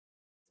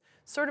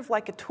sort of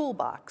like a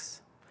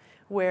toolbox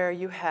where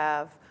you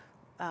have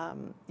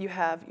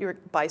your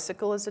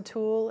bicycle as a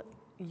tool,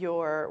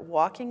 your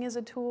walking as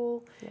a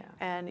tool,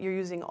 and you're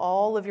using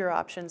all of your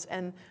options.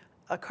 And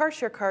a car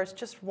share car is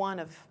just one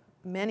of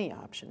many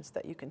options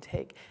that you can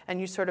take. And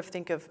you sort of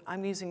think of,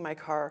 I'm using my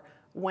car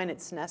when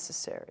it's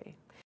necessary.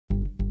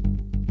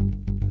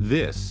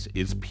 This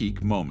is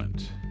Peak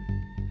Moment.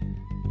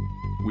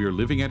 We are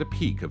living at a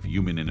peak of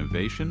human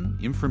innovation,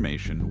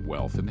 information,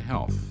 wealth, and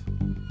health.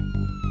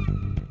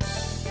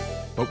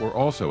 But we're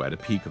also at a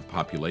peak of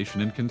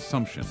population and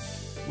consumption,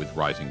 with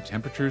rising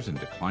temperatures and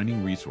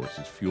declining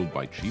resources fueled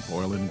by cheap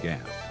oil and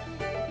gas.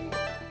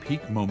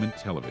 Peak Moment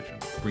Television,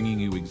 bringing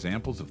you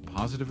examples of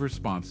positive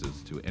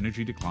responses to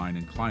energy decline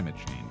and climate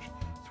change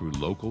through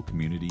local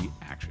community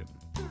action.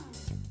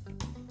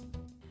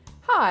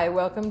 Hi,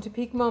 welcome to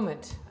Peak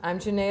Moment. I'm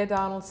Janaea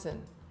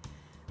Donaldson.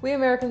 We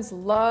Americans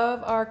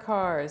love our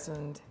cars,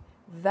 and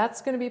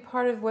that's going to be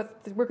part of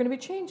what we're going to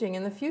be changing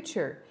in the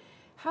future.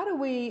 How do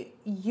we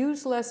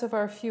use less of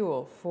our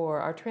fuel for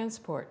our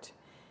transport?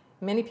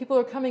 Many people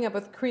are coming up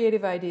with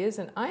creative ideas,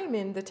 and I'm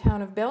in the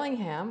town of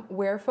Bellingham,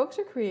 where folks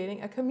are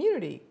creating a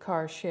community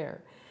car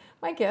share.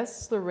 My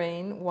guest is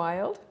Lorraine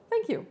Wild.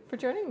 Thank you for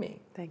joining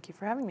me. Thank you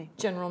for having me.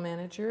 General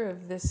manager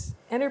of this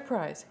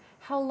enterprise.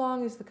 How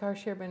long has the car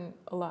share been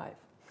alive?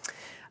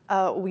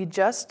 We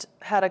just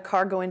had a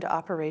car go into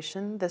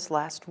operation this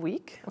last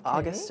week,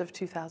 August of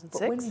 2006.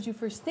 But when did you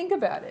first think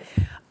about it?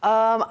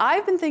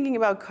 I've been thinking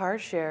about car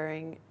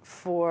sharing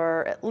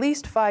for at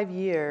least 5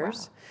 years.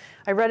 Wow.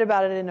 I read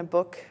about it in a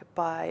book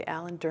by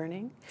Alan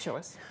Durning. Show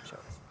us.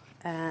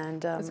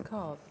 And what's it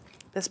called?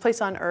 This Place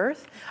on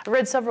Earth. I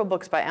read several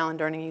books by Alan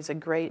Durning. He's a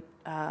great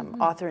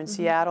author in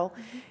Seattle.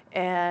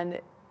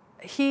 And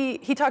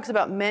he talks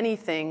about many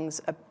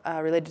things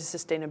related to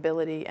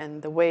sustainability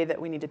and the way that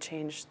we need to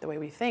change the way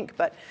we think,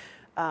 but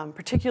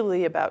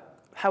particularly about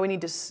how we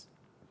need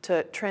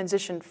to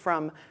transition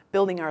from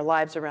building our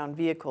lives around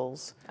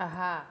vehicles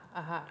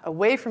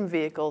away from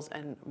vehicles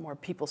and more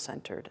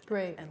people-centered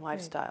and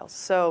lifestyles.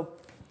 So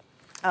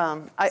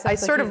I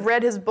sort of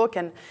read his book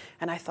and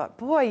I thought,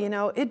 boy, you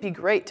know, it'd be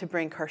great to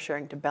bring car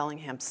sharing to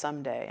Bellingham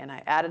someday. And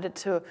I added it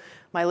to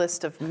my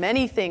list of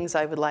many things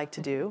I would like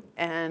to do.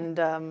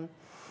 And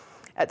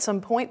at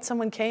some point,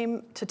 someone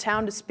came to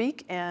town to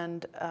speak,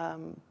 and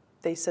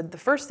they said, the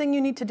first thing you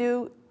need to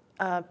do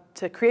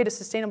to create a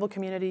sustainable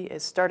community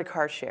is start a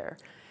car share.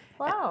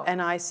 Wow.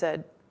 And I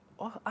said,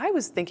 well, I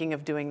was thinking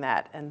of doing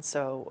that. And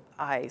so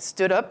I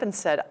stood up and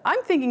said,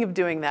 I'm thinking of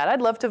doing that.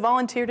 I'd love to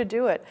volunteer to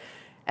do it.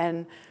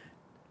 And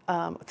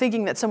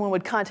thinking that someone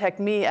would contact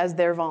me as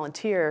their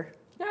volunteer.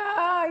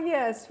 Ah,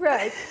 yes,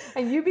 right.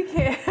 And you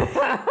became...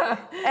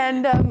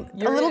 And a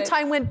little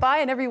time went by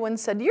and everyone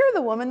said, you're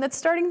the woman that's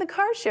starting the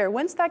car share.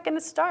 When's that going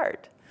to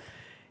start?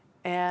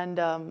 And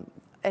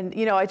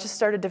you know, I just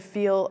started to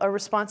feel a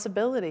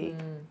responsibility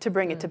to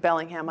bring it to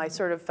Bellingham. I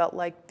sort of felt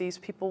like these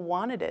people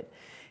wanted it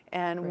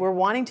and were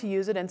wanting to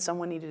use it, and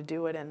someone needed to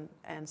do it.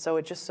 And so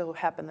it just so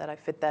happened that I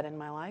fit that in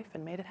my life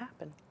and made it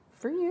happen.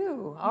 For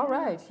you. All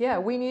right. Yeah,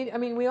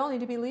 we all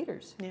need to be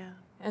leaders. Yeah.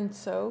 And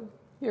so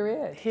you're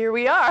it. Here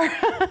we are.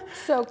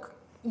 So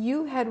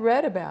you had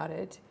read about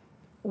it.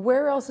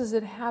 Where else is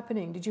it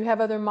happening? Did you have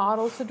other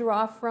models to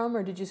draw from,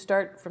 or did you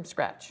start from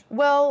scratch?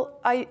 Well,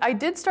 I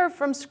did start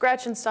from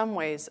scratch in some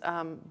ways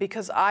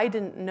because I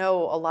didn't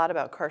know a lot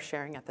about car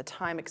sharing at the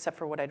time, except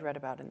for what I'd read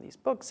about in these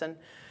books. And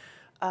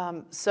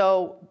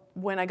so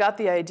when I got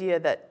the idea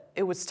that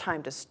it was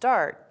time to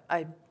start,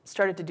 I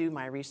started to do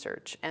my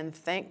research. And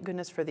thank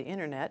goodness for the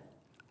internet.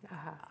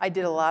 I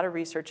did a lot of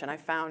research, and I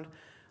found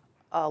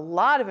a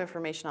lot of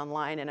information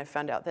online, and I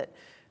found out that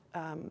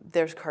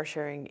there's car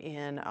sharing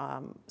in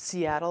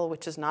Seattle,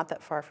 which is not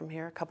that far from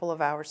here, a couple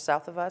of hours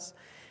south of us,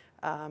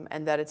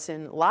 and that it's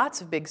in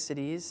lots of big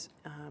cities,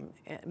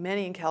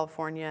 many in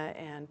California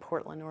and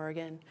Portland,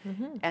 Oregon,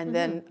 and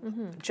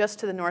then just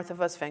to the north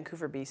of us,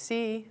 Vancouver,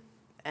 BC,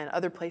 and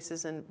other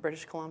places in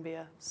British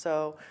Columbia.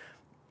 So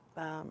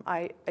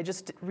I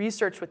just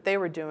researched what they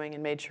were doing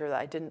and made sure that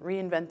I didn't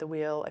reinvent the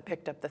wheel. I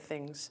picked up the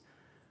things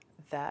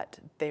that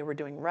they were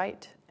doing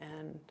right,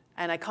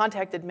 and I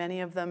contacted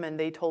many of them, and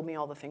they told me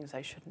all the things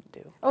I shouldn't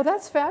do. Oh,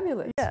 that's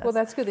fabulous. Yes. Well,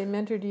 that's good. They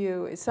mentored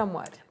you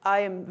somewhat. I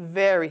am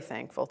very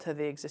thankful to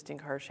the existing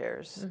car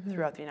shares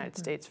throughout the United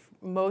States.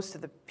 Most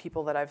of the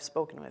people that I've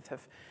spoken with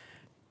have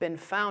been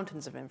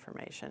fountains of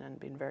information and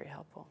been very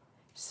helpful.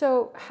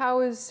 So how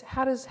does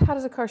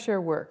a car share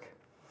work?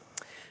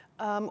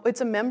 It's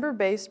a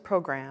member-based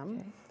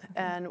program,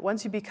 and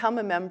once you become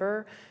a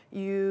member,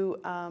 you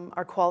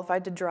are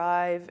qualified to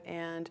drive,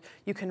 and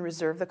you can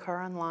reserve the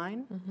car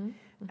online.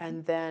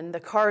 And then the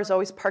car is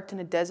always parked in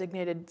a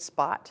designated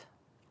spot,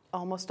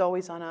 almost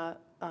always on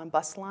a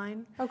bus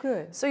line. Oh,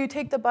 good. So you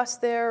take the bus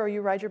there, or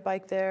you ride your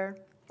bike there,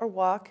 or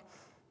walk,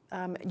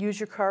 use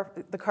the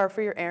car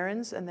for your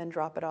errands, and then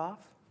drop it off.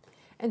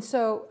 And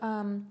so,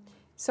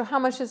 so how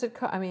much does it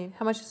cost? I mean,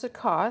 how much does it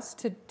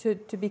cost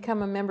to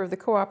become a member of the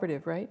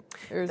cooperative, right?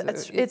 Or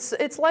is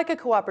it's like a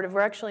cooperative.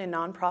 We're actually a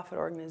nonprofit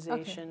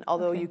organization,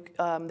 although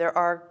there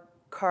are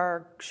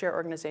car share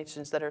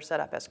organizations that are set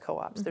up as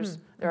co-ops.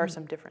 There are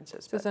some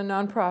differences. So it's a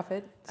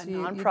nonprofit. A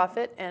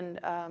nonprofit, and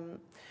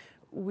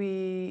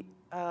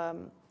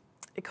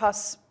it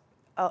costs.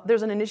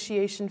 There's an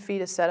initiation fee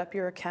to set up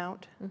your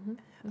account,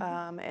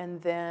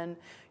 and then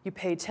you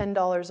pay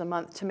 $10 a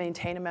month to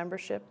maintain a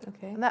membership.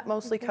 Okay. And that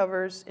mostly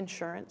covers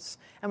insurance,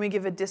 and we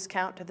give a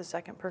discount to the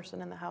second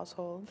person in the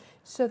household.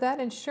 So that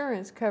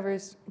insurance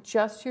covers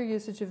just your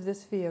usage of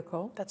this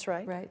vehicle. That's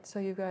right. Right. So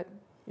you've got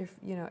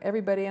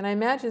everybody, and I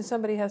imagine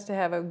somebody has to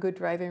have a good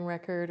driving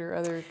record or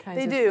other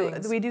kinds of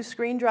things. We do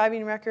screen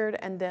driving record,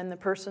 and then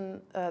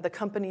the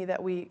company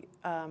that we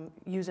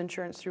use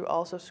insurance through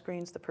also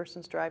screens the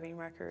person's driving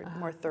record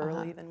more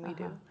thoroughly than we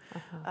do.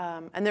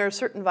 And there are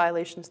certain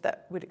violations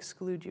that would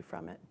exclude you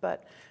from it,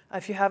 but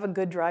if you have a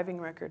good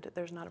driving record,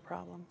 there's not a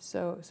problem.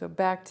 So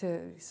back to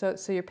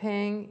so you're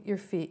paying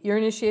your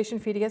initiation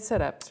fee to get set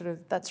up, sort of.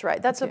 That's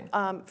right. That's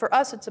for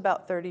us, it's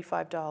about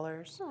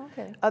 $35. Oh,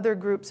 okay. Other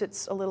groups,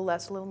 it's a little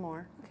less, a little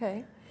more.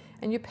 Okay,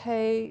 and you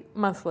pay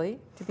monthly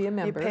to be a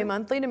member. You pay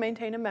monthly to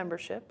maintain a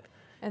membership.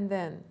 And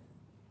then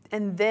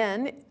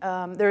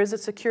there is a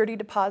security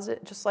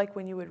deposit, just like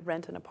when you would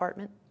rent an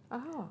apartment.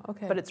 Oh,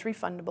 okay. But it's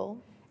refundable.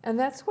 And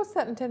what's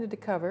that intended to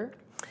cover?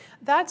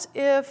 That's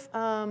if,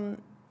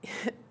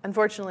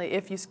 unfortunately,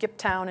 if you skip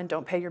town and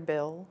don't pay your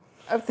bill.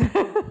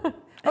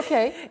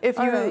 Okay. If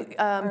you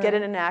get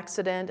in an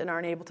accident and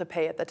aren't able to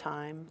pay at the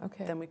time,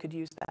 okay, then we could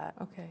use that.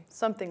 Okay.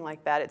 Something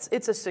like that.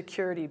 It's a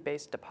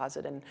security-based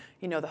deposit, and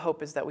the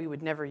hope is that we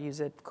would never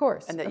use it. Of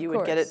course. And that you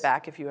would get it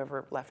back if you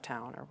ever left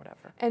town or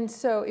whatever. And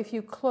so if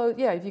you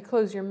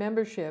close your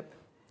membership,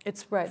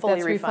 it's fully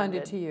that's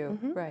refunded to you.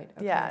 Right.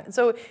 Okay. Yeah.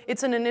 So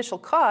it's an initial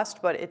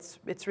cost, but it's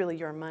really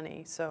your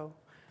money. So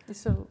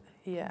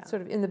yeah.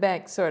 Sort of in the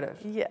bank, sort of.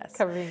 Yes.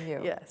 Covering you.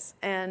 Yes.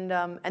 And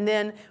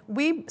then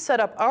we set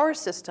up our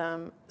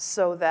system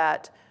so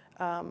that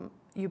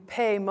you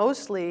pay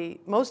most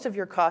of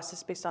your cost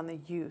is based on the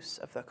use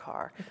of the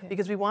car. Okay.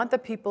 Because we want the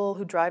people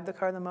who drive the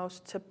car the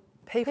most to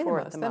pay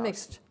for it the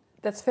most.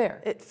 That's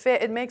fair.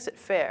 It makes it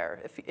fair.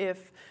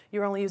 If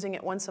you're only using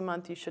it once a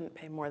month, you shouldn't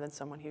pay more than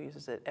someone who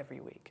uses it every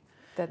week.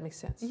 That makes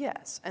sense.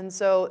 Yes, and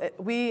so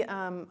we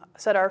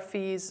set our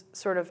fees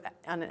sort of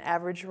on an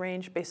average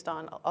range based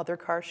on other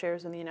car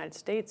shares in the United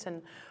States,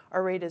 and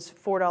our rate is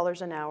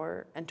 $4 an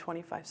hour and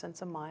 25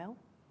 cents a mile.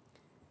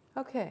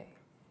 Okay.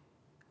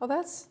 Well,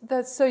 that's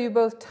so you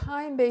both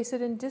time base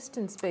it and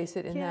distance base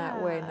it in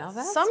that way. Now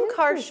that's some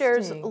car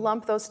shares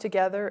lump those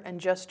together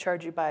and just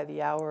charge you by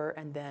the hour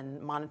and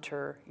then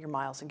monitor your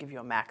miles and give you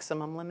a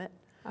maximum limit.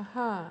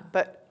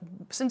 But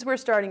since we're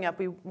starting up,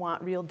 we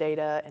want real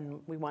data, and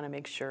we want to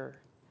make sure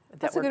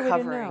that we're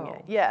covering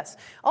it. Yes.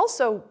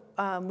 Also,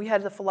 we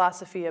had the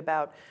philosophy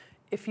about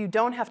if you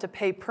don't have to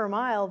pay per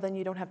mile, then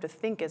you don't have to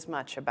think as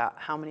much about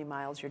how many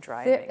miles you're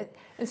driving.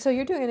 And so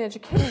you're doing an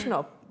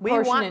educational we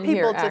portion want in people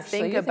here, to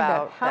actually. think You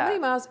about how many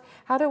miles,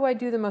 how do I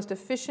do the most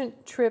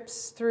efficient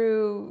trips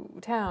through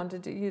town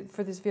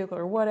for this vehicle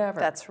or whatever?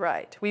 That's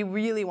right. We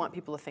really want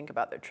people to think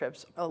about their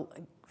trips,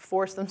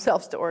 force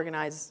themselves to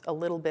organize a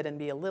little bit and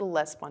be a little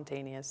less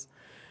spontaneous.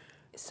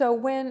 So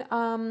when,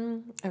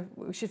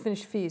 we should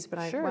finish fees, but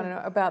I want to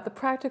know about the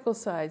practical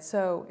side.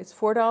 So it's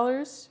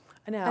 $4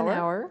 an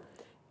hour.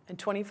 And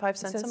 25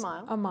 cents a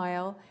mile. A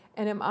mile.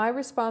 And am I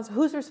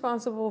who's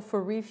responsible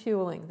for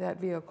refueling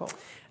that vehicle?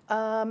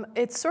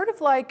 It's sort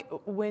of like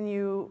when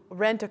you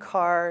rent a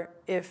car,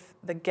 if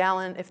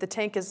the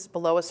tank is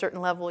below a certain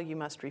level, you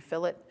must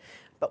refill it.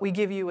 But we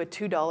give you a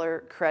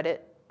 $2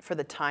 credit for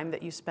the time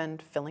that you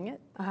spend filling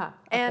it.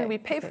 And we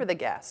pay for the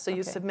gas. So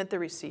you submit the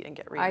receipt and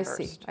get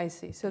reimbursed. I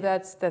see. So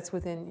that's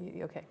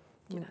within, okay.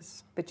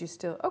 Yes. But you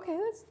still,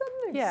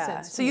 that makes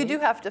sense. So you do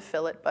have to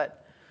fill it,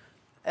 but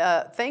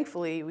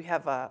thankfully we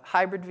have a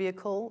hybrid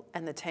vehicle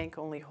and the tank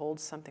only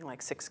holds something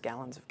like 6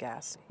 gallons of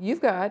gas.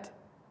 You've got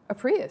a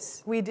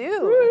Prius. We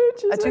do.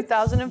 A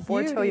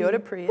 2004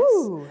 Toyota Prius.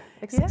 Ooh,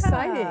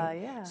 exciting.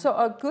 Yeah. So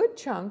a good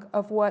chunk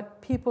of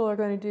what people are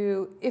going to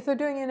do, if they're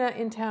doing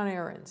in-town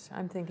errands,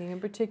 I'm thinking in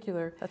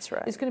particular, that's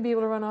right, is going to be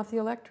able to run off the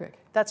electric.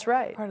 That's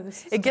right. Part of the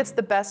system. It gets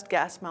the best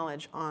gas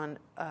mileage on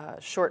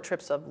short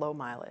trips of low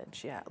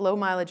mileage. Yeah, low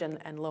mileage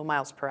and low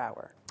miles per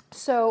hour.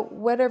 So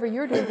whatever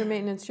you're doing for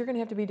maintenance, you're going to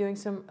have to be doing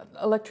some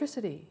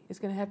electricity is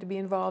going to have to be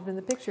involved in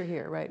the picture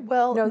here, right?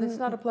 Well, no, it's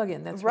not a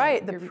plug-in. That's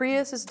right. The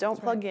Priuses don't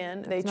plug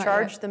in. They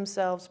charge yet.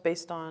 Themselves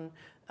based on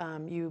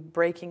you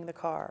braking the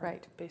car.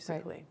 Right.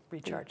 Basically,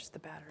 recharges the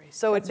battery.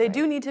 So they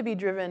do need to be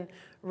driven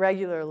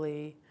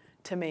regularly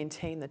to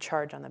maintain the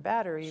charge on the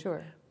battery.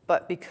 Sure.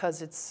 But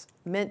because it's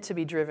meant to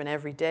be driven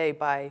every day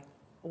by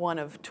one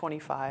of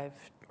 25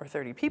 or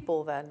 30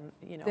 people, then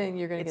you're going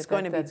to it's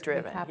going to be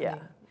driven. Yeah.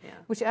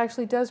 Which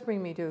actually does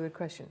bring me to a good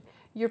question.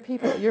 Your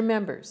people, your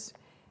members,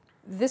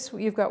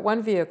 you've got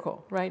one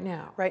vehicle right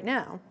now. Right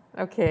now.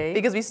 Okay.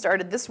 Because we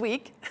started this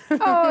week.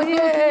 Oh,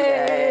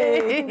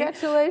 yay!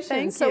 Congratulations.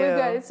 Thank so you. We've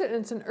got,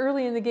 it's an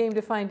early in the game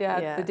to find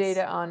out the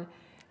data on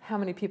how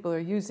many people are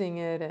using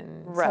it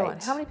and so on.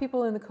 How many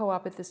people are in the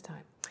co-op at this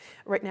time?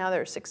 Right now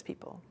there are 6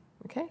 people.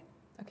 Okay.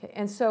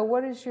 And so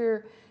what is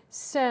your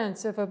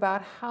sense of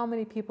about how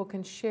many people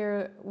can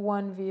share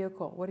one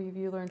vehicle? What have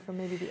you learned from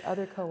maybe the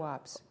other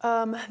co-ops?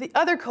 The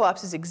other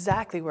co-ops is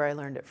exactly where I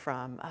learned it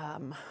from.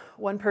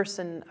 One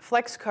person,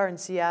 FlexCar in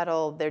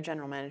Seattle, their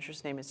general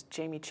manager's name is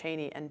Jamie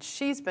Cheney, and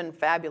she's been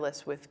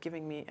fabulous with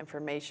giving me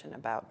information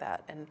about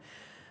that. And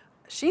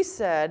she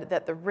said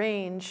that the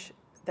range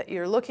that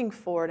you're looking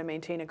for to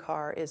maintain a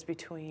car is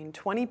between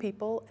 20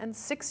 people and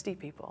 60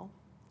 people.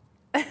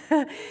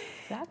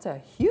 That's a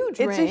huge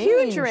range. It's a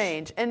huge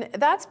range, and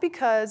that's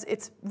because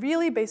it's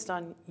really based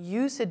on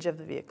usage of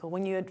the vehicle.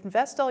 When you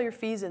invest all your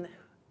fees in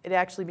it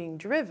actually being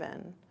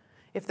driven,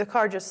 if the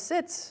car just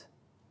sits,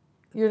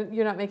 you're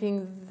not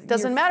making...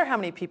 Doesn't matter how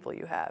many people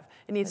you have.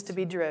 It needs to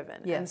be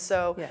driven. Yes, and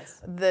so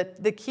yes.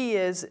 the key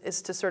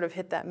is to sort of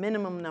hit that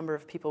minimum number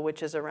of people,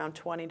 which is around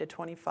 20 to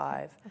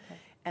 25. Okay.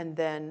 And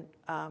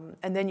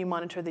then you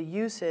monitor the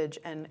usage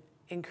and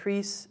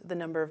increase the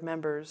number of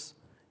members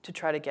to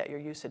try to get your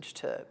usage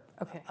to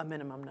a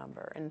minimum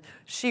number. And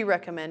she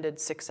recommended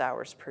 6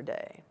 hours per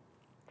day.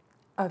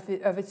 Of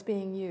it's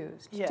being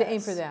used, yes. to aim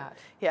for that.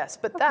 Yes,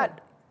 but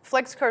that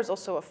FlexCar is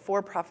also a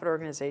for-profit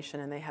organization,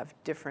 and they have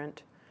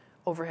different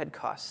overhead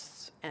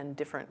costs and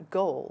different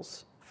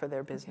goals for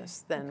their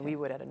business than we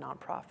would at a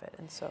nonprofit.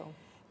 And so,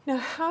 now,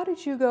 how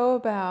did you go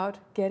about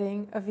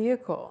getting a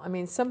vehicle? I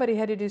mean, somebody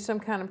had to do some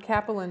kind of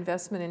capital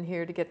investment in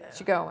here to get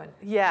you going.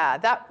 Yeah,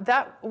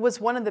 that was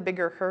one of the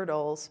bigger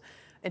hurdles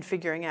in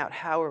figuring out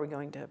how are we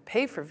going to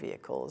pay for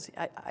vehicles.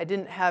 I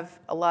didn't have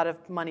a lot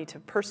of money to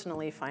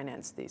personally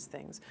finance these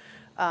things.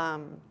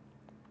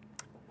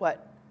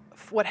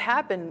 What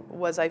happened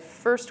was I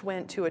first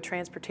went to a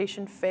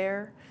transportation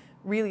fair.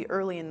 Really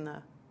early in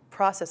the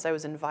process, I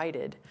was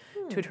invited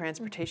to a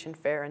transportation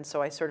fair, and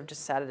so I sort of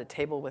just sat at a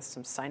table with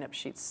some sign-up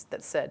sheets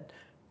that said,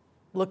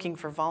 looking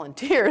for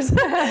volunteers.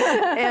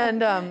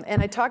 and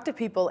I talked to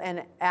people,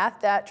 and at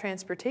that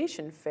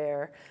transportation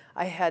fair,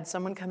 I had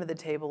someone come to the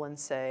table and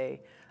say,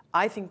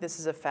 I think this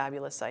is a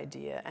fabulous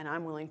idea, and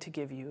I'm willing to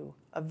give you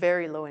a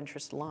very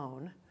low-interest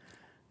loan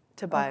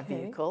to buy a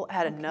vehicle. I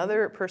had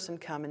another person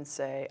come and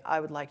say, I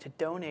would like to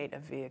donate a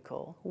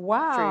vehicle for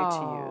you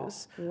to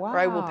use, or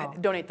I will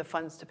donate the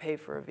funds to pay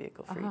for a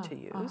vehicle for you to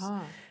use.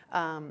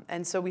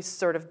 And so we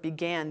sort of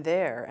began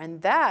there,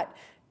 and that,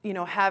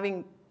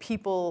 having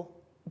people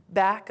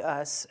back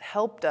us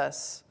helped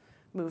us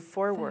move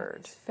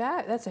forward.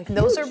 That's a huge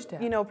those are,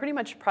 step. pretty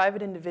much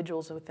private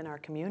individuals within our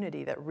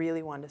community that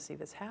really want to see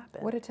this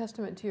happen. What a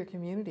testament to your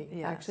community,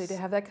 Yes. actually, to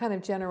have that kind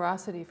of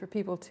generosity for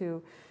people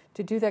to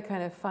do that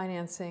kind of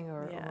financing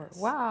or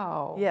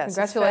wow. Yes,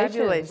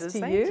 congratulations to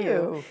Thank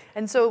you.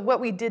 And so what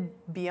we did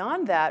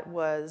beyond that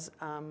was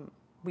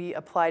we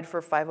applied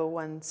for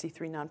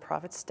 501c3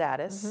 nonprofit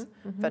status,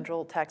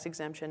 federal tax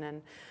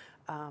exemption,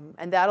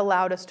 and that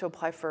allowed us to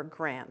apply for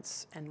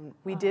grants. And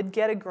we did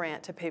get a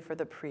grant to pay for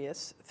the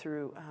Prius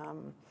through,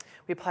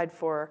 we applied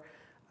for,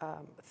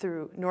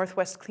 through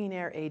Northwest Clean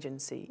Air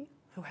Agency,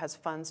 who has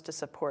funds to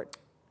support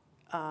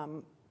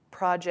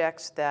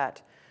projects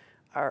that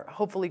are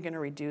hopefully going to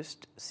reduce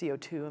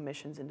CO2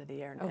 emissions into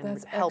the air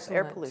and help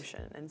air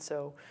pollution. And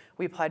so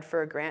we applied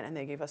for a grant, and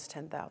they gave us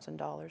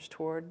 $10,000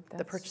 toward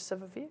the purchase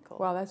of a vehicle.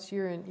 Wow,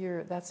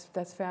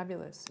 that's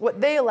fabulous.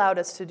 What they allowed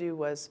us to do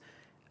was,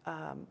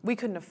 we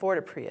couldn't afford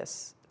a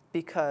Prius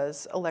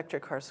because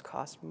electric cars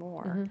cost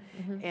more.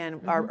 And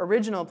our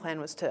original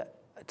plan was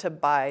to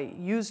buy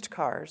used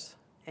cars,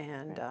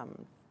 and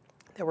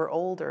they were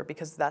older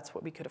because that's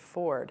what we could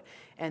afford.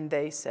 And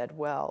they said,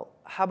 well,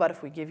 how about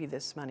if we give you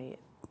this money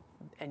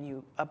and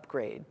you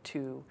upgrade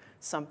to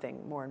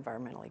something more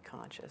environmentally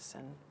conscious?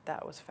 And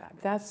that was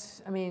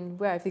fabulous.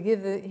 Well, if you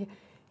give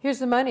here's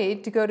the money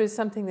to go to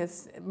something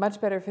that's much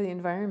better for the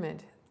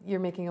environment, you're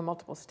making a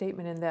multiple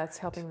statement, and that's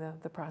helping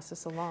the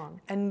process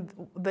along. And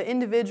the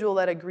individual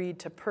that agreed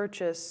to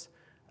purchase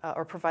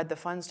or provide the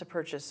funds to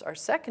purchase our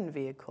second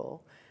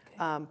vehicle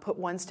put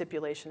one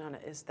stipulation on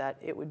it, is that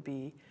it would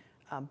be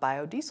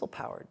biodiesel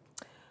powered.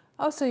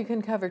 Oh, so you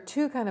can cover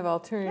two kind of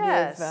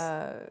alternative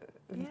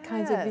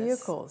kinds of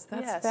vehicles.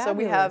 That's fabulous. So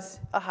we have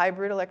a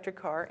hybrid electric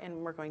car, and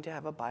we're going to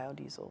have a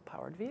biodiesel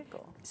powered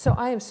vehicle. So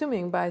I am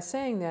assuming by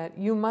saying that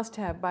you must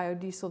have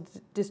biodiesel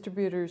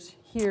distributors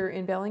here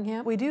in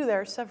Bellingham? We do. There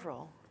are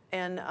several.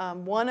 And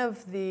one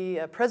of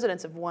the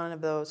presidents of one of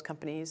those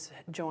companies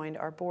joined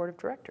our board of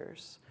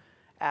directors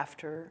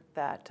after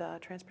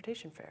that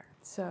transportation fair.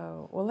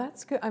 So, well,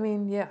 that's good.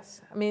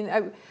 Yes.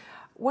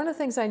 One of the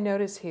things I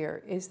notice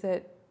here is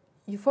that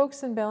you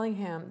folks in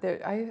Bellingham,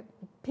 I'm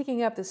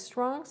picking up this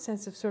strong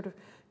sense of sort of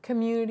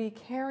community,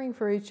 caring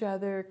for each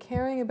other,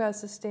 caring about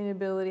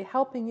sustainability,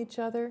 helping each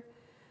other.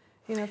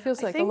 It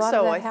feels like a lot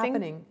of that happening. I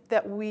think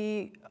that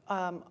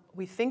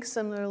we think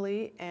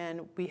similarly,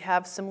 and we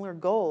have similar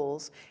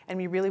goals, and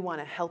we really want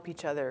to help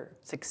each other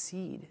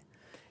succeed.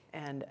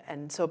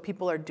 And so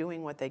people are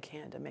doing what they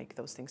can to make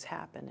those things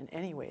happen in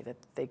any way that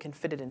they can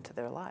fit it into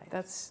their life.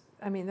 That's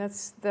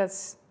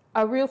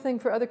a real thing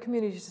for other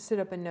communities to sit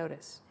up and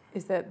notice,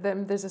 is that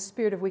there's a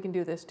spirit of we can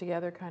do this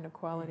together kind of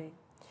quality.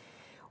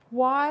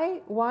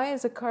 Why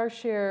is a car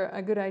share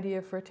a good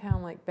idea for a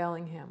town like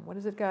Bellingham? What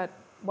has it got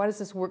Why does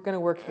this work going to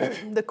work here?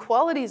 The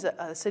qualities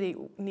a city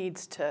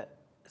needs to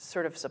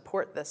sort of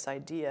support this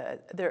idea.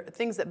 There are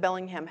things that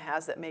Bellingham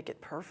has that make it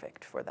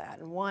perfect for that.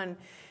 And one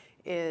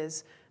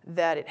is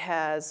that it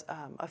has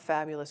a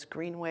fabulous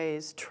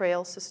greenways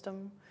trail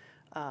system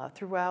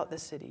throughout the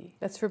city.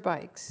 That's for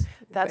bikes.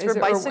 That's for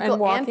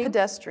bicycle and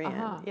pedestrian.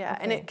 Yeah,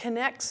 and okay. it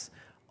connects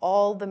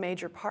all the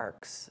major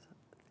parks.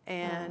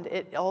 And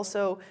it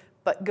also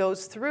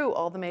goes through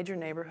all the major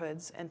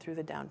neighborhoods and through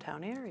the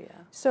downtown area.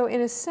 So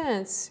in a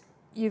sense,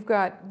 you've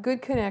got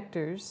good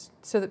connectors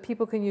so that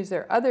people can use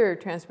their other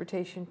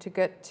transportation to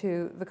get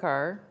to the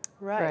car.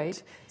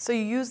 Right. So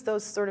you use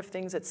those sort of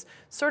things. It's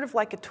sort of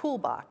like a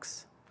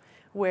toolbox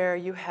where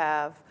you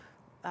have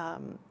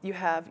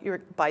your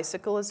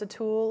bicycle as a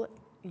tool,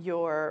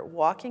 your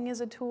walking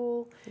as a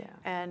tool,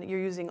 and you're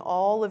using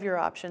all of your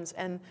options.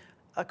 And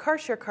a car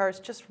share car is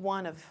just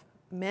one of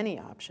many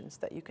options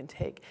that you can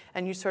take.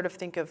 And you sort of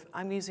think of,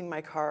 I'm using my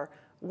car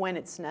when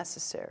it's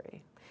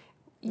necessary,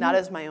 not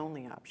as my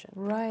only option.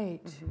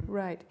 Right,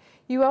 right.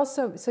 You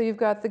also, so you've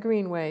got the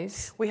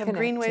greenways. We have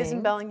greenways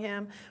in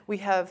Bellingham. We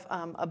have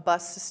a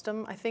bus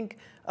system. I think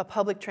a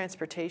public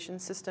transportation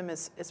system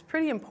is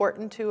pretty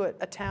important to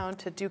a town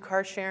to do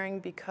car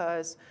sharing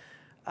because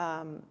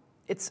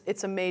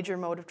it's a major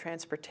mode of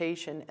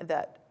transportation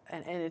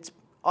and it's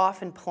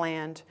often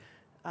planned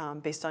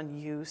based on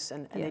use,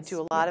 and they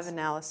do a lot of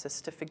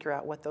analysis to figure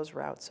out what those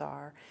routes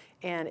are.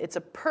 And it's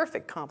a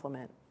perfect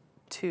complement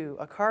to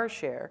a car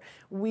share.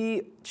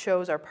 We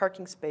chose our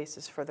parking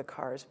spaces for the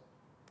cars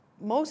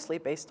mostly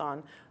based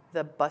on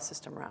the bus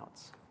system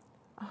routes.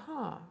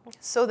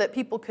 So that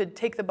people could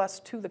take the bus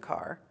to the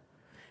car.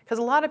 Because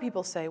a lot of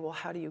people say, well,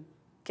 how do you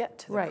get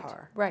to the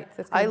car? Right.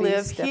 That's I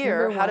live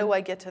here. How do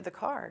I get to the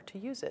car to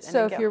use it?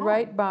 So if you're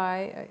right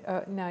by,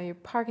 now you're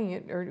parking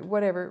it or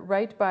whatever,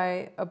 right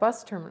by a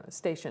bus terminal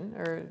station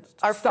or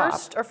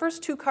stop. Our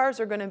first two cars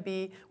are going to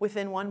be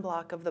within 1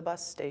 block of the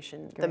bus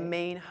station, the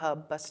main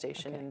hub bus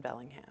station in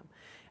Bellingham.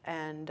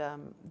 And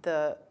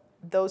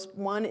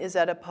one is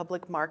at a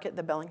public market,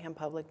 the Bellingham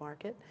Public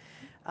Market.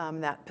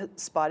 That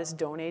spot is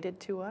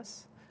donated to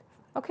us.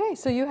 Okay,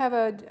 so you have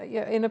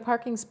in a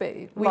parking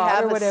space, we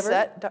have a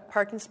set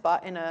parking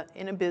spot in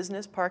a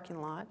business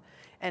parking lot,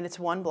 and it's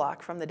 1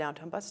 block from the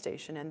downtown bus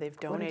station, and they've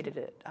donated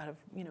it out of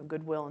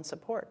goodwill and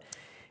support.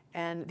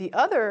 And the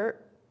other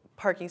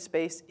parking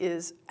space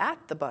is at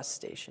the bus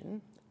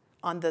station,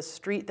 on the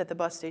street that the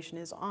bus station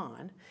is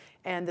on,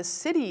 and the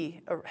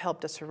city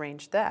helped us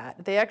arrange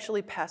that. They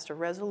actually passed a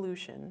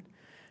resolution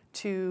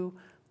to,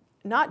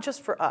 not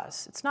just for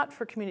us, it's not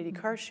for community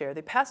car share,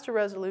 they passed a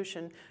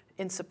resolution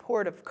in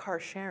support of car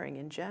sharing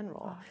in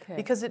general,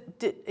 because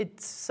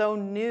it's so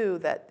new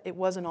that it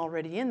wasn't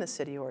already in the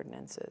city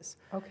ordinances.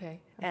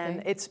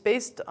 And it's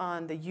based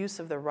on the use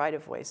of the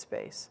right-of-way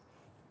space.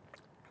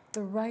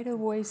 The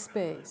right-of-way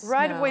space.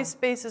 Right-of-way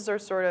spaces are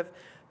sort of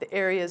the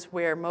areas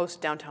where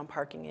most downtown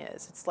parking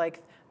is. It's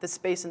like the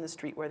space in the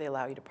street where they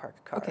allow you to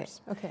park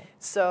cars.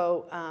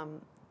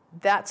 So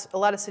that's, a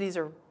lot of cities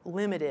are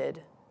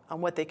limited on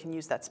what they can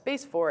use that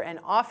space for, and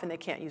often they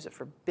can't use it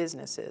for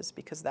businesses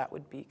because that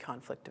would be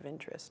conflict of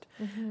interest.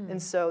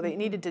 And so they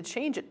needed to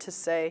change it to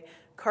say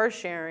car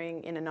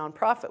sharing in a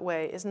nonprofit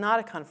way is not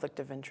a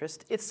conflict of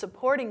interest. It's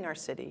supporting our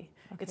city.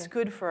 It's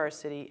good for our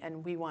city,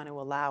 and we want to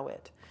allow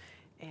it.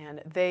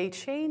 And they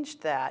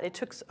changed that. It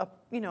took a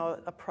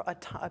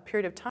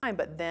period of time,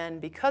 but then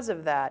because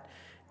of that,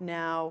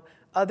 now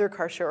other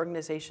car share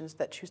organizations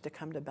that choose to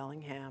come to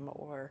Bellingham,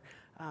 or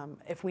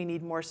if we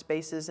need more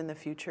spaces in the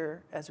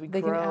future as we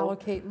grow. They can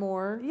allocate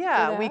more?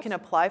 Yeah, we can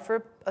apply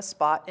for a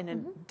spot in a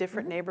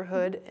different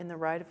neighborhood in the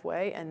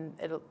right-of-way, and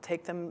it'll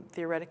take them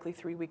theoretically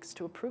 3 weeks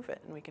to approve it,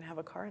 and we can have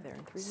a car there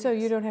in 3 weeks. So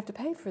you don't have to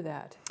pay for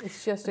that?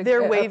 It's just a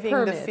They're waiving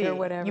a the fee. Or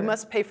whatever. You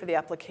must pay for the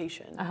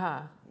application,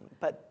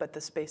 but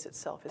the space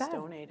itself is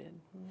donated.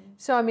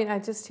 So I mean, I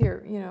just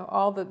hear,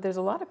 there's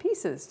a lot of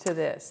pieces to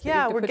this.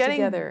 Yeah, we're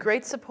getting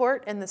great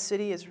support, and the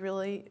city is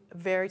really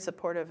very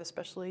supportive,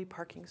 especially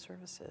parking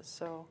services.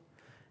 So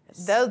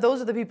those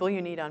are the people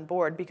you need on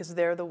board, because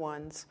they're the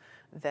ones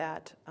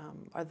that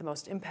are the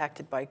most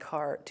impacted by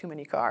too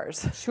many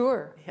cars.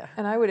 Sure.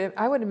 And I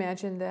would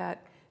imagine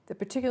that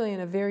particularly in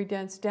a very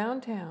dense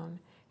downtown,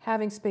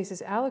 having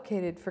spaces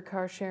allocated for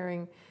car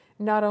sharing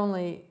not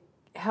only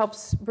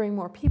helps bring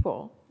more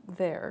people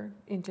there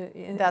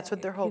that's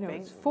what they're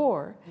hoping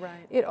for.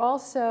 It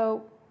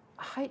also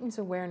heightens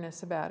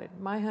awareness about it.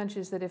 My hunch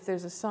is that if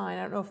there's a sign,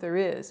 I don't know if there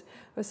is,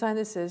 a sign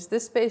that says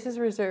this space is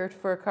reserved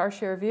for a car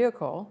share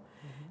vehicle,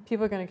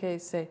 people are going to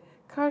say,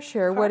 car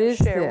share, what is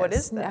this? What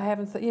is that? I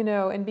haven't,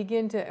 and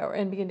begin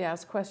to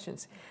ask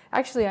questions.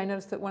 Actually, I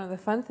noticed that one of the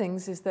fun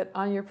things is that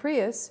on your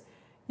Prius,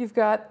 you've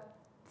got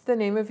the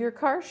name of your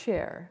car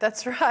share.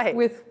 That's right.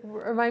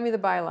 Remind me the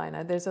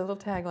byline. There's a little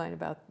tagline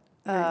about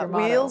your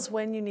motto. Wheels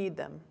when you need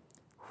them.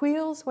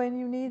 Wheels when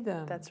you need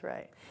them. That's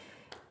right.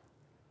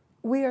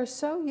 We are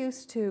so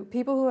used to,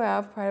 people who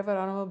have private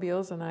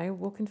automobiles, and I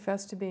will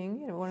confess to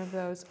being one of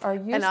those, are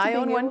used and to I being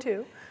own one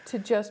too. To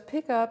just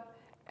pick up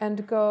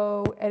and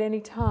go at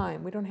any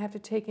time. We don't have to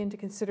take into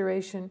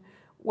consideration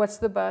what's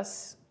the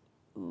bus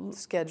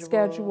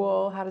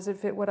Schedule. how does it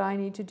fit what I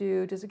need to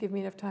do, does it give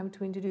me enough time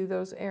between to do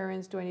those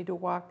errands, do I need to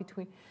walk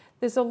between?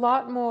 There's a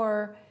lot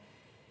more,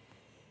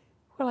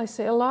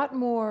 a lot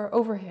more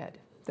overhead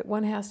that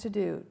one has to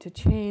do to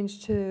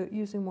change to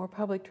using more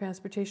public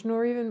transportation,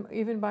 or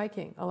even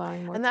biking,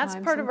 allowing more time. And that's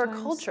part of our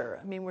sometimes. culture.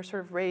 I mean, we're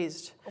sort of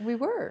raised We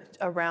were.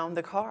 around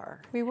the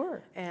car. We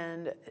were.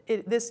 And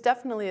this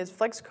definitely is,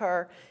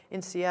 FlexCar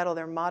in Seattle,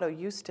 their motto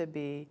used to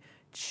be,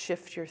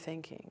 shift your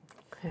thinking.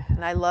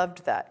 And I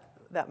loved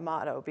that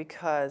motto,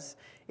 because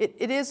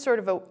it is sort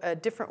of a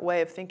different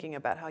way of thinking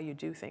about how you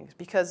do things,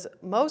 because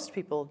most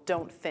people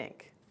don't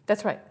think.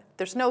 That's right.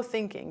 There's no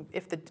thinking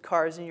if the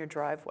car is in your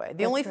driveway.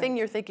 The only That's thing right.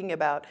 you're thinking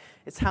about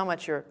is how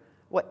much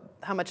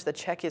the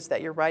check is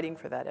that you're writing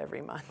for that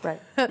every month.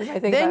 Right. I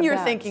think Then about you're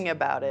that. thinking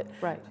about it,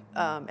 Right.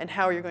 and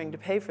how you're going to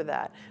pay for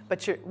that.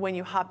 But when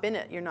you hop in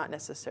it, you're not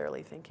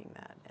necessarily thinking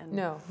that. And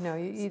No,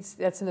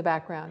 that's in the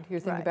background.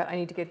 You're thinking Right. about, I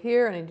need to get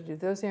here, I need to do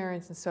those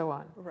errands, and so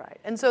on. Right.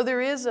 And so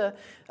there is a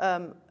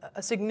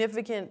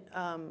significant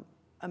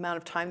amount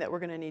of time that we're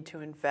going to need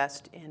to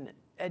invest in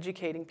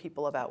educating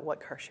people about what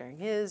car sharing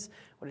is,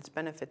 what its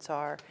benefits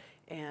are,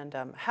 and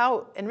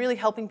really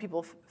helping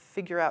people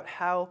figure out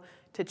how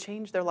to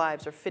change their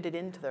lives or fit it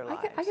into their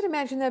lives. I can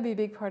imagine that'd be a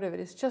big part of it,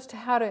 is just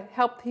how to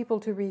help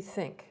people to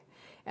rethink.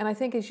 And I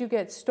think as you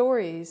get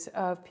stories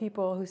of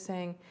people who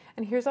saying,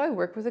 and here's how I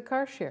work with a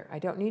car share. I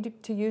don't need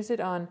to use it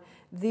on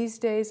these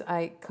days.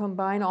 I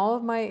combine all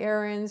of my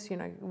errands,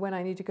 when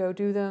I need to go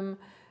do them.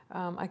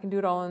 I can do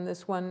it all in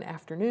this one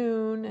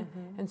afternoon,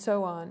 and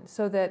so on,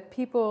 so that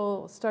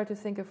people start to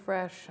think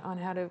afresh on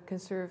how to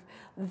conserve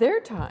their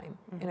time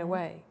in a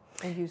way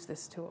and use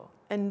this tool.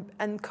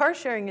 And car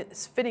sharing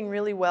is fitting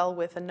really well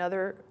with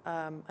another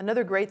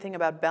great thing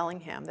about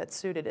Bellingham that's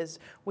suited is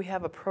we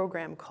have a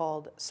program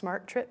called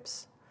Smart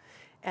Trips.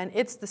 And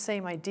it's the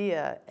same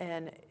idea,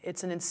 and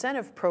it's an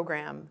incentive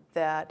program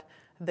that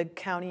the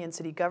county and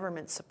city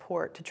government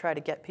support to try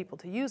to get people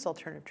to use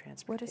alternative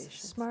transportation. What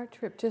is Smart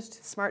Trip?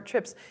 Just Smart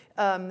Trips.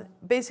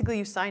 Basically,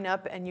 you sign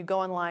up and you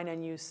go online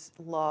and you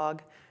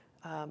log,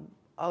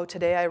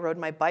 today I rode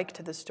my bike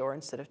to the store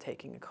instead of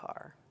taking a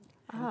car.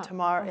 And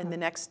tomorrow, and the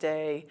next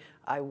day,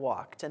 I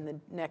walked. And the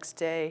next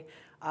day,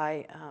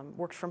 I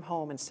worked from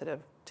home instead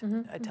of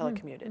I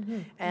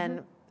telecommuted.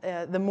 And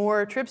the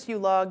more trips you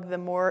log, the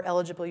more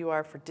eligible you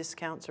are for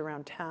discounts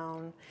around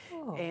town,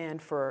 and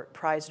for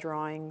prize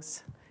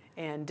drawings,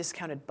 and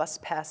discounted bus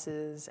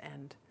passes,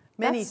 and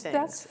many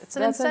things. It's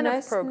an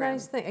incentive program.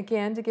 Nice thing,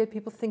 again, to get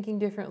people thinking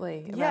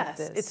differently about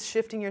this. Yes, it's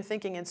shifting your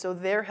thinking, and so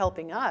they're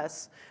helping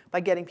us by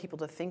getting people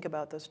to think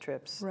about those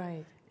trips.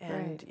 Right.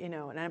 And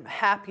and I'm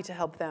happy to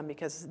help them,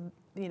 because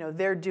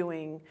they're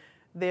doing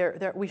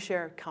we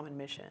share a common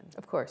mission.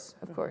 Of course,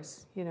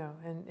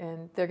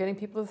 and they're getting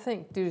people to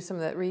think, do some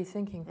of that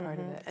rethinking part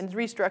of it. And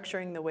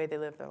restructuring the way they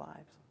live their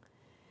lives.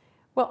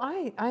 Well,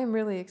 I am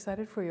really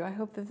excited for you. I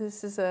hope that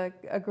this is a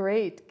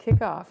great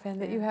kickoff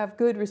and that you have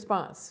good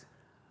response.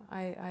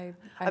 I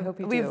hope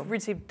you do. We've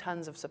received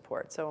tons of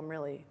support, so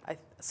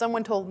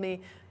someone told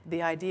me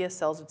the idea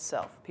sells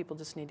itself. People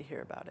just need to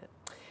hear about it.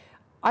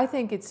 I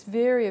think it's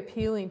very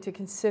appealing to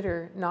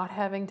consider not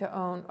having to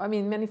own,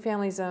 many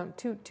families own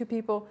two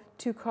people,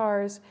 2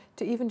 cars,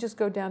 to even just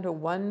go down to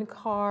 1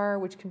 car,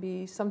 which can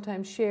be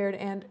sometimes shared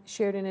and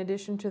shared in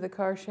addition to the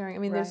car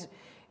sharing.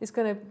 It's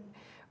going to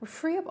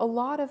free up a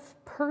lot of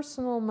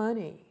personal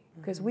money,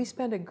 because we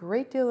spend a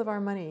great deal of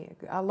our money,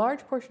 a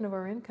large portion of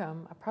our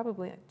income,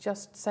 probably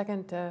just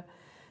second to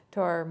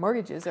our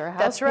mortgages, our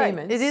house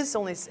payments.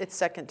 It's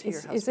second to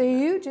your house It's a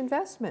huge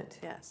investment.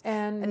 Yes.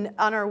 And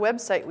on our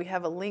website, we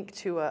have a link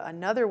to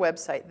another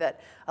website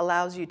that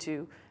allows you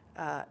to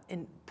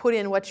put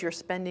in what you're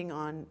spending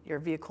on your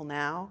vehicle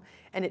now,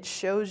 and it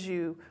shows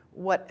you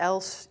what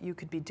else you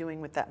could be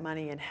doing with that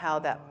money, and how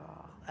that,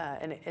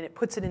 and it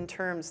puts it in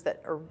terms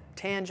that are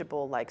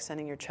tangible, like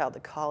sending your child to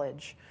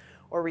college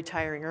or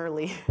retiring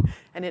early.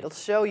 And it'll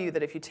show you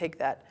that if you take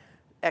that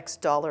X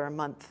dollar a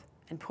month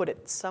and put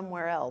it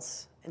somewhere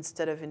else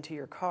instead of into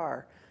your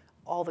car,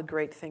 all the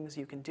great things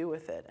you can do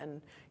with it.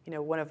 And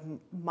one of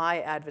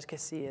my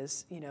advocacy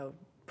is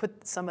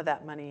put some of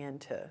that money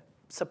into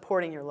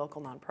supporting your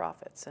local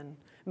nonprofits and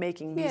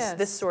making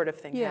this sort of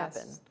thing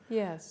happen.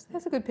 Yes,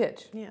 that's a good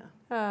pitch. Yeah.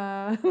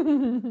 Thank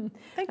you.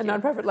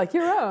 Nonprofit like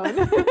your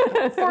own.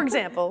 For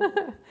example,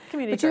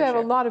 community. But you have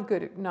share. a lot of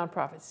good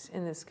nonprofits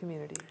in this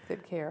community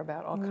that care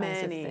about all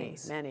kinds of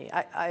things. Many.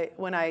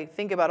 When I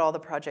think about all the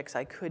projects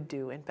I could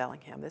do in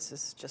Bellingham, this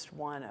is just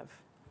one of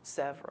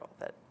several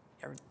that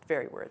are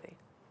very worthy.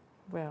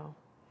 Well,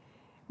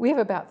 we have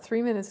about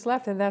 3 minutes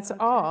left, and that's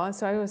all. And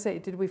so I want to say,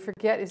 did we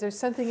forget? Is there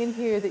something in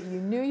here that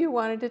you knew you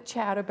wanted to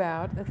chat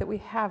about that we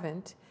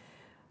haven't?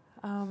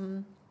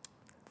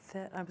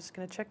 That I was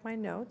going to check my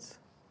notes.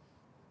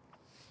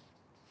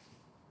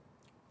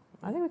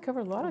 I think we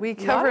covered a lot of We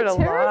covered a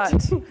lot.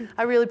 territory.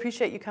 I really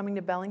appreciate you coming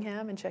to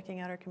Bellingham and checking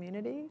out our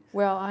community.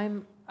 Well, I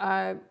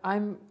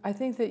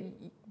think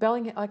that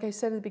Bellingham, like I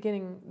said at the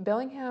beginning,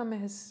 Bellingham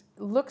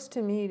looks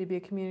to me to be a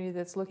community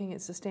that's looking at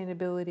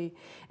sustainability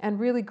and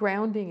really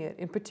grounding it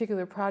in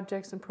particular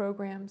projects and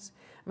programs.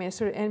 I mean, I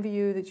sort of envy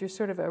you that you're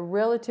sort of a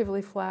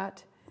relatively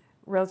flat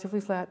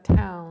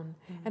town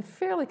and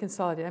fairly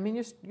consolidated. I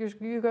mean,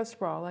 you got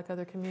sprawl like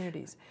other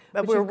communities,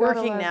 But we're you've got a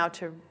working lot now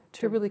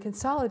to really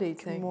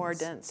consolidate things more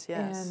dense,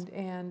 yes.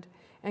 and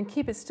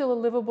keep it still a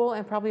livable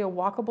and probably a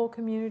walkable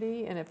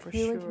community and a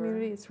feeling sure.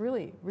 community. It's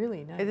really,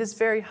 really nice. It is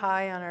very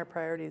high on our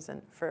priorities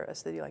and for a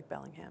city like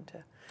Bellingham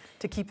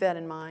to keep that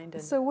in mind.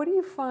 And So what do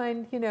you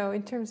find,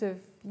 in terms of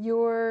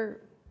you've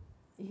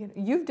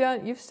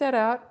set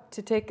out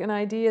to take an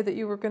idea that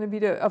you were going to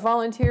be a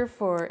volunteer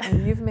for,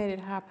 and you've made it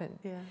happen.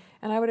 Yeah.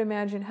 And I would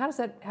imagine, how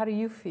do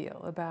you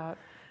feel about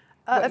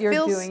what it you're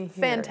feels doing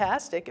here?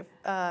 fantastic,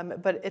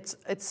 but it's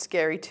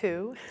scary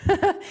too.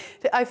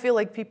 I feel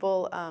like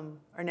people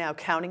are now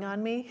counting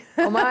on me.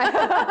 Oh my!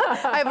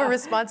 I have a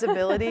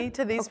responsibility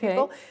to these Okay.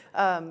 people.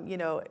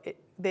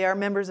 They are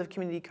members of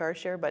Community Car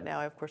Share, but now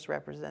I of course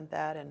represent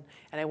that, and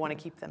I want to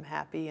keep them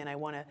happy, and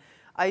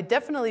I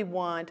definitely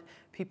want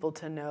people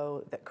to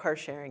know that car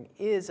sharing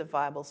is a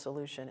viable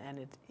solution, and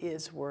it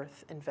is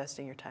worth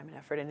investing your time and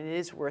effort, and it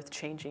is worth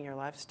changing your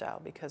lifestyle,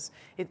 because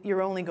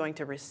you're only going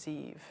to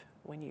receive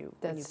when you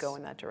go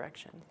in that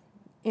direction.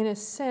 In a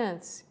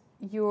sense,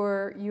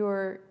 you're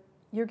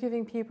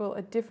giving people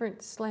a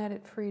different slant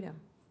at freedom,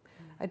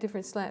 a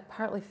different slant,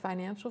 partly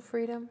financial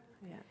freedom.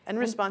 Yeah. And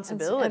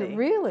responsibility. And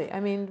really, I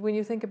mean, when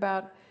you think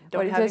about Don't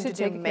what it having does to to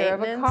do take care of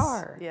a maintenance.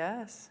 car.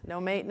 Yes,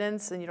 no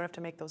maintenance, and you don't have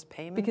to make those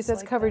payments. Because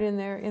that's like covered that. in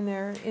the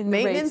rates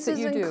Maintenance that is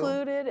you do.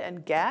 included,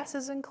 and gas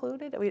is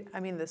included. I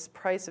mean, this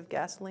price of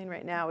gasoline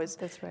right now is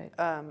That's right.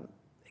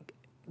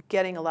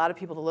 getting a lot of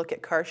people to look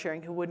at car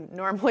sharing who wouldn't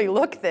normally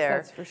look there.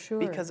 That's for sure.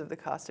 Because of the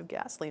cost of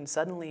gasoline.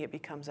 Suddenly it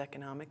becomes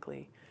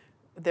economically,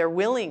 they're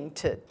willing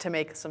to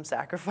make some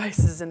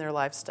sacrifices in their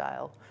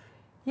lifestyle.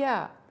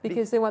 Yeah,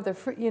 because they want their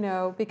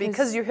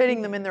Because you're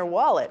hitting them in their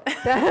wallet.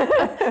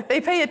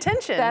 They pay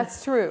attention.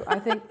 That's true.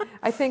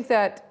 I think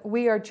that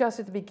we are just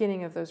at the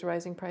beginning of those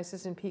rising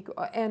prices and peak,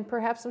 and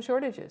perhaps some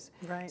shortages.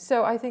 Right.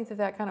 So I think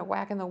that kind of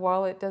whack in the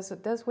wallet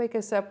does wake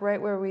us up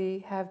right where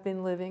we have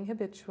been living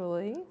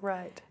habitually.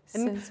 Right.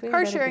 Since we And car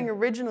invented sharing them.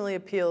 originally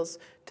appeals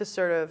to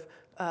sort of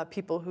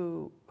people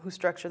who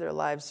structure their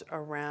lives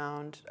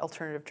around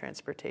alternative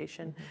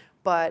transportation.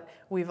 But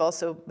we've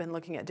also been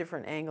looking at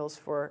different angles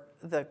for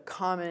the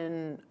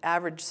common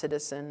average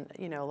citizen,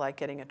 like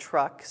getting a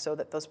truck, so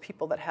that those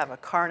people that have a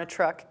car and a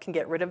truck can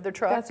get rid of their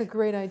truck. That's a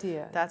great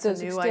idea. That's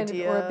Those a new extended-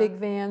 idea. Or a big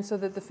van so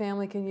that the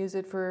family can use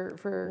it for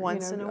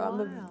Once in a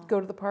while.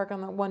 go to the park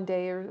on the one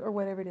day or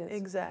whatever it is.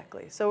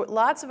 Exactly. So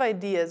lots of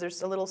ideas.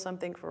 There's a little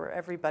something for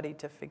everybody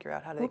to figure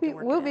out how they can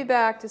work. We'll it be in.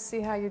 back to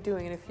see how you're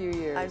doing in a few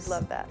years. I'd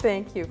love that.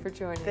 Thank you for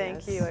joining us.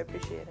 Thank you. I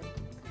appreciate it.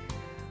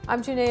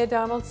 I'm Janaea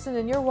Donaldson,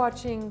 and you're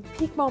watching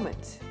Peak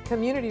Moment,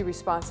 community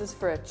responses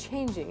for a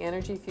changing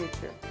energy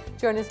future.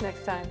 Join us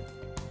next time.